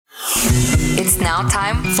It's now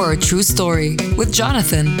time for a true story with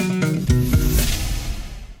Jonathan.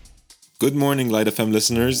 Good morning, Light FM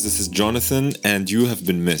listeners. This is Jonathan, and you have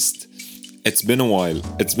been missed. It's been a while.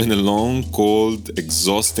 It's been a long, cold,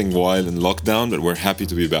 exhausting while in lockdown, but we're happy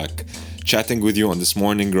to be back. Chatting with you on this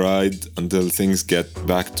morning ride until things get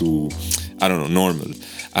back to, normal.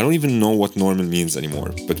 I don't even know what normal means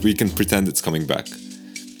anymore, but we can pretend it's coming back.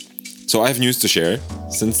 So I have news to share.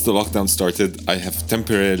 Since the lockdown started, I have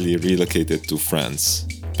temporarily relocated to France,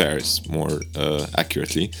 Paris, more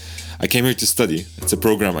accurately. I came here to study. It's a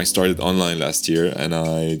program I started online last year, and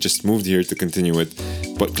I just moved here to continue it,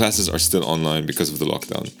 but classes are still online because of the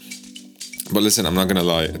lockdown. But listen, I'm not gonna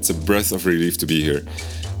lie, it's a breath of relief to be here.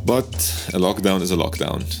 But a lockdown is a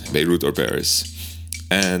lockdown, Beirut or Paris.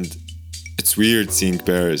 And it's weird seeing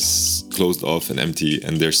Paris closed off and empty,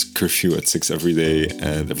 and there's curfew at 6 every day,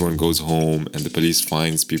 and everyone goes home, and the police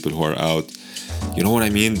finds people who are out. You know what I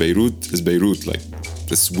mean? Beirut is Beirut. Like,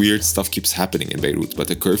 this weird stuff keeps happening in Beirut, but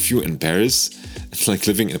a curfew in Paris, it's like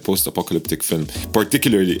living in a post-apocalyptic film,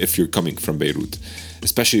 particularly if you're coming from Beirut.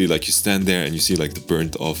 Especially like you stand there and you see like the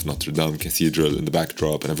burnt off Notre Dame Cathedral in the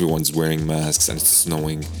backdrop, and everyone's wearing masks and it's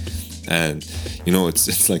snowing. And you know,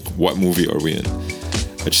 it's like, what movie are we in?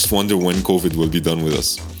 I just wonder when COVID will be done with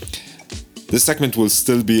us. This segment will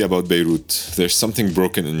still be about Beirut. There's something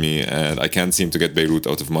broken in me and I can't seem to get Beirut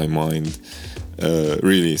out of my mind.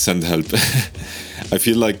 Really, send help. I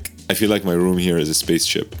feel like my room here is a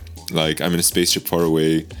spaceship. Like I'm in a spaceship far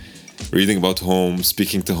away, reading about home,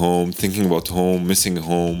 speaking to home, thinking about home, missing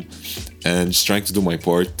home, and just trying to do my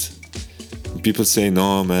part. People say,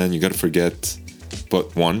 no, man, you gotta forget.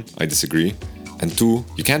 But one, I disagree. And two,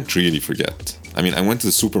 you can't really forget. I mean, I went to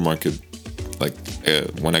the supermarket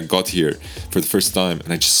when I got here for the first time,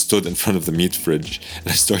 and I just stood in front of the meat fridge and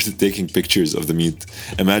I started taking pictures of the meat.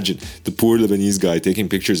 Imagine the poor Lebanese guy taking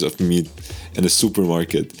pictures of meat in a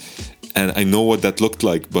supermarket. And I know what that looked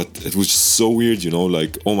like, but it was just so weird, you know,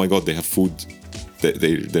 like, oh my God, they have food.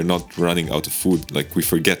 They're not running out of food. Like, we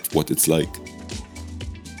forget what it's like.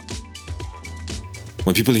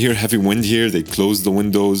 When people hear heavy wind here, they close the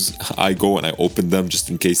windows. I go and I open them just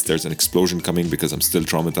in case there's an explosion coming because I'm still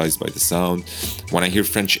traumatized by the sound. When I hear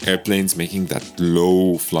French airplanes making that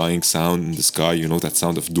low flying sound in the sky, you know, that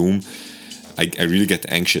sound of doom, I really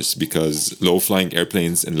get anxious because low flying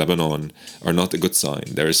airplanes in Lebanon are not a good sign.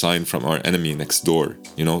 They're a sign from our enemy next door.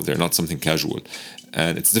 You know, they're not something casual.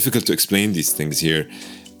 And it's difficult to explain these things here.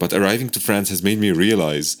 But arriving to France has made me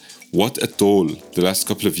realize what a toll the last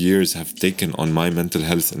couple of years have taken on my mental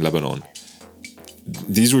health in Lebanon.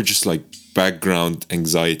 These were just like background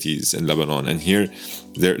anxieties in Lebanon, and here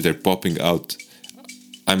they're popping out.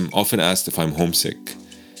 I'm often asked if I'm homesick,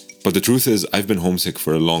 but the truth is I've been homesick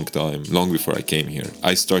for a long time, long before I came here.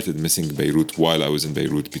 I started missing Beirut while I was in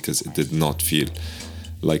Beirut because it did not feel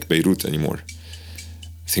like Beirut anymore.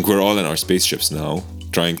 I think we're all in our spaceships now,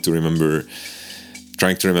 trying to remember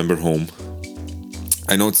home.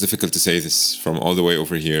 I know it's difficult to say this from all the way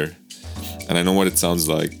over here, and I know what it sounds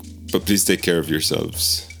like, but please take care of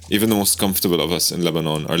yourselves. Even the most comfortable of us in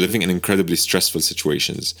Lebanon are living in incredibly stressful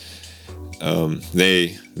situations.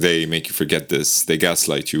 They make you forget this, they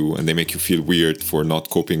gaslight you, and they make you feel weird for not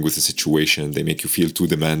coping with the situation. They make you feel too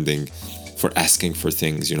demanding for asking for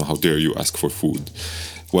things. You know, how dare you ask for food?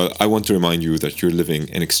 Well, I want to remind you that you're living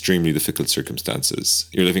in extremely difficult circumstances.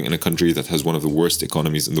 You're living in a country that has one of the worst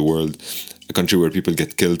economies in the world, a country where people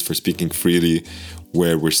get killed for speaking freely,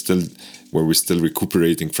 where we're still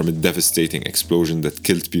recuperating from a devastating explosion that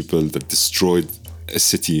killed people, that destroyed a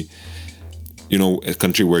city. You know, a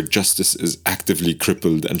country where justice is actively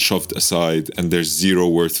crippled and shoved aside, and there's zero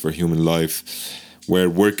worth for human life, where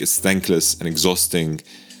work is thankless and exhausting,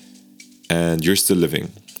 and you're still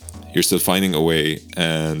living. You're still finding a way,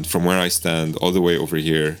 and from where I stand, all the way over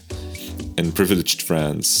here in privileged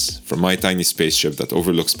France, from my tiny spaceship that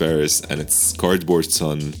overlooks Paris and its cardboard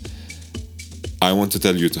sun, I want to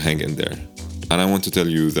tell you to hang in there. And I want to tell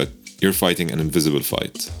you that you're fighting an invisible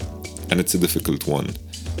fight, and it's a difficult one.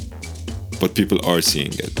 But people are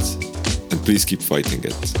seeing it, and please keep fighting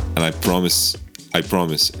it. And I promise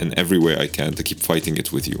in every way I can to keep fighting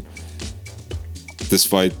it with you. This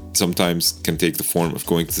fight sometimes can take the form of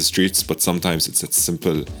going to the streets, but sometimes it's as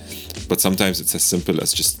simple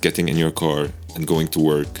as just getting in your car and going to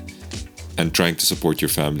work and trying to support your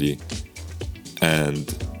family and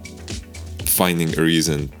finding a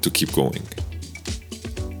reason to keep going.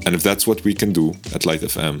 And if that's what we can do at Light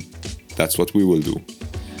FM, that's what we will do.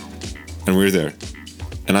 And we're there.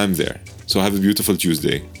 And I'm there. So have a beautiful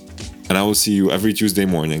Tuesday. And I will see you every Tuesday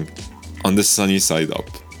morning on the sunny side up.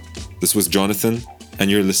 This was Jonathan, and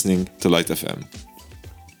you're listening to Light FM.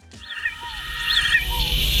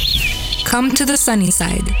 Come to the sunny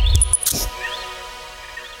side.